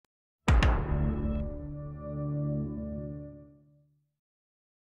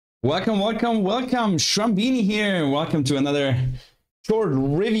Welcome. Schrambini here. Welcome to another short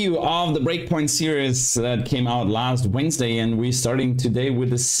review of the Breakpoint series that came out last Wednesday, and we're starting today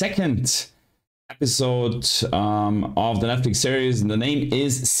with the second episode of the Netflix series, and the name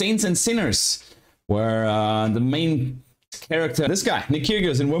is Saints and Sinners, where the main character, this guy, Nick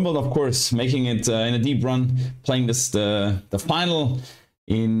Kyrgios in Wimbledon, of course, making it in a deep run, playing the final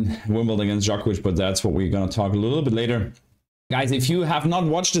in Wimbledon against Djokovic, but that's what we're going to talk a little bit later. Guys, if you have not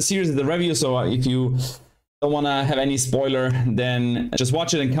watched the series, the review, so if you don't want to have any spoiler, then just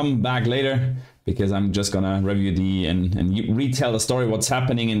watch it and come back later, because I'm just going to review and retell the story, what's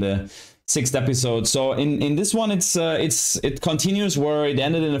happening in the 6th episode. So in this one, it continues where it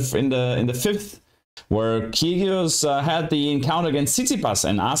ended in the 5th, where Kyrgios had the encounter against Tsitsipas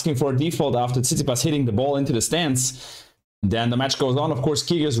and asking for a default after Tsitsipas hitting the ball into the stands. Then the match goes on. Of course,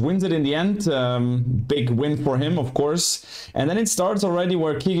 Kyrgios wins it in the end. Big win for him, of course. And then it starts already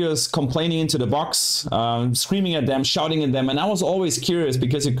where Kyrgios complaining into the box, screaming at them, shouting at them. And I was always curious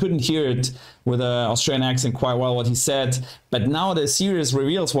because you couldn't hear it with an Australian accent quite well what he said. But now the series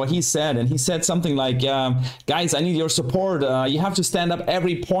reveals what he said. And he said something like, guys, I need your support. You have to stand up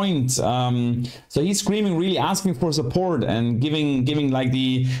every point. So he's screaming, really asking for support and giving like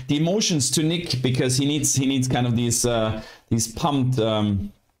the emotions to Nick, because he needs kind of these pumped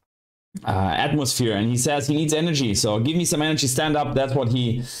atmosphere, and he says he needs energy. So give me some energy, stand up. That's what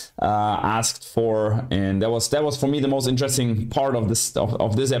he asked for, and that was for me the most interesting part of this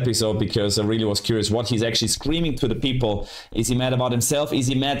episode, because I really was curious what he's actually screaming to the people. Is he mad about himself? Is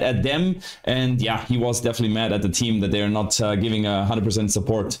he mad at them? And yeah, he was definitely mad at the team that they are not giving 100%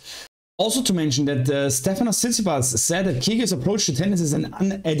 support. Also to mention that Stefanos Tsitsipas said that Kyrgios' approach to tennis is an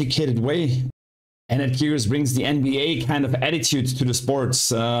uneducated way, and that Kyrgios brings the NBA kind of attitude to the sports.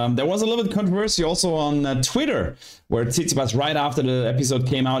 There was a little bit of controversy also on Twitter, where Tsitsipas, right after the episode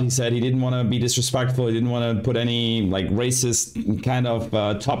came out, he said he didn't want to be disrespectful, he didn't want to put any like racist kind of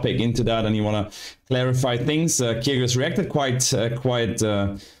topic into that, and he want to clarify things. Kyrgios reacted quite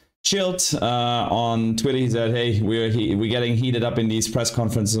chilled on Twitter. He said, hey, we're getting heated up in these press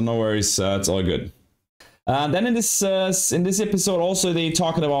conferences, no worries, it's all good. Then in this episode also they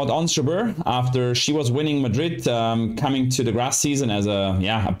talking about Ons Jabeur after she was winning Madrid, coming to the grass season as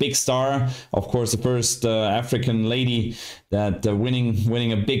a big star. Of course, the first African lady that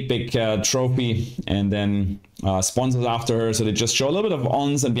winning a big trophy, and then sponsors after her. So they just show a little bit of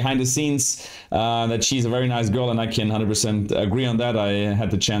Ons and behind the scenes, that she's a very nice girl, and I can 100% agree on that. I had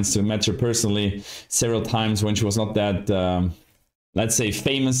the chance to meet her personally several times when she was not that let's say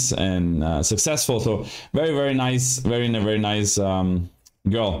famous and successful. So very nice, very nice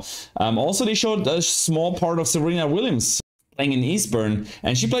girl. Also they showed a small part of Serena Williams playing in Eastbourne,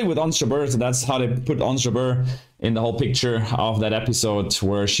 and she played with Ons Jabeur, so that's how they put Ons Jabeur in the whole picture of that episode,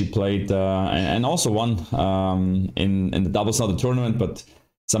 where she played and also won in the doubles, not the tournament, but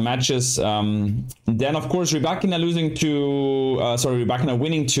some matches. Then of course Rybakina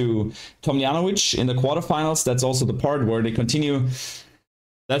winning to Tomljanovic in the quarterfinals. That's also the part where they continue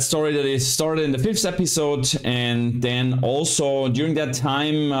that story that is started in the 5th episode. And then also during that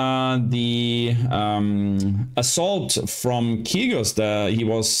time, the assault from Kyrgios, he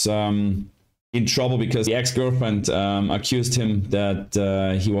was in trouble because the ex-girlfriend accused him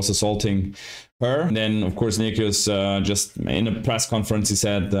that he was assaulting her. And then of course Kyrgios just in a press conference, he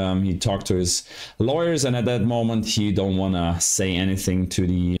said he talked to his lawyers, and at that moment he don't want to say anything to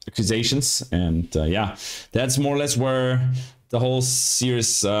the accusations. And yeah, that's more or less where the whole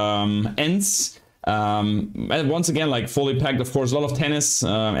series ends. And once again, like fully packed, of course, a lot of tennis.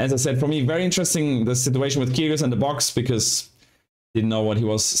 As I said, for me, very interesting the situation with Kyrgios and the box, because didn't know what he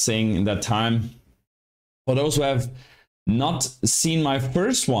was saying in that time. For those who have not seen my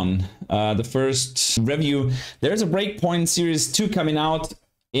first one, the first review, there's a Breakpoint Series 2 coming out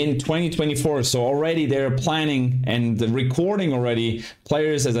in 2024. So already they're planning and recording already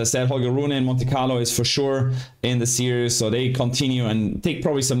players. As I said, Holger Rune in Monte Carlo is for sure in the series. So they continue and take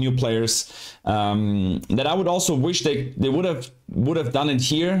probably some new players that I would also wish they would have done it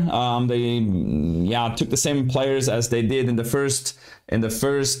here. They took the same players as they did in the first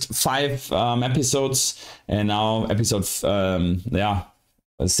 5 episodes, and now episode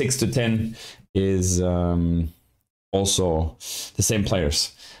 6 to 10 is also the same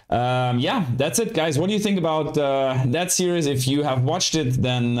players. That's it, guys. What do you think about that series? If you have watched it,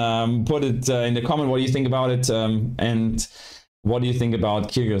 then put it in the comment what do you think about it, and what do you think about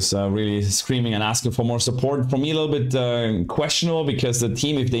Kyrgios really screaming and asking for more support? For me, a little bit questionable, because the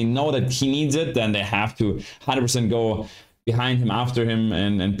team, if they know that he needs it, then they have to 100% go behind him, after him,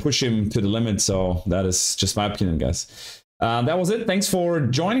 and push him to the limit. So that is just my opinion, guys. That was it. Thanks for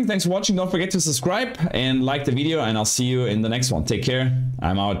joining. Thanks for watching. Don't forget to subscribe and like the video, and I'll see you in the next one. Take care.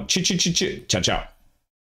 I'm out. Ciao, ciao.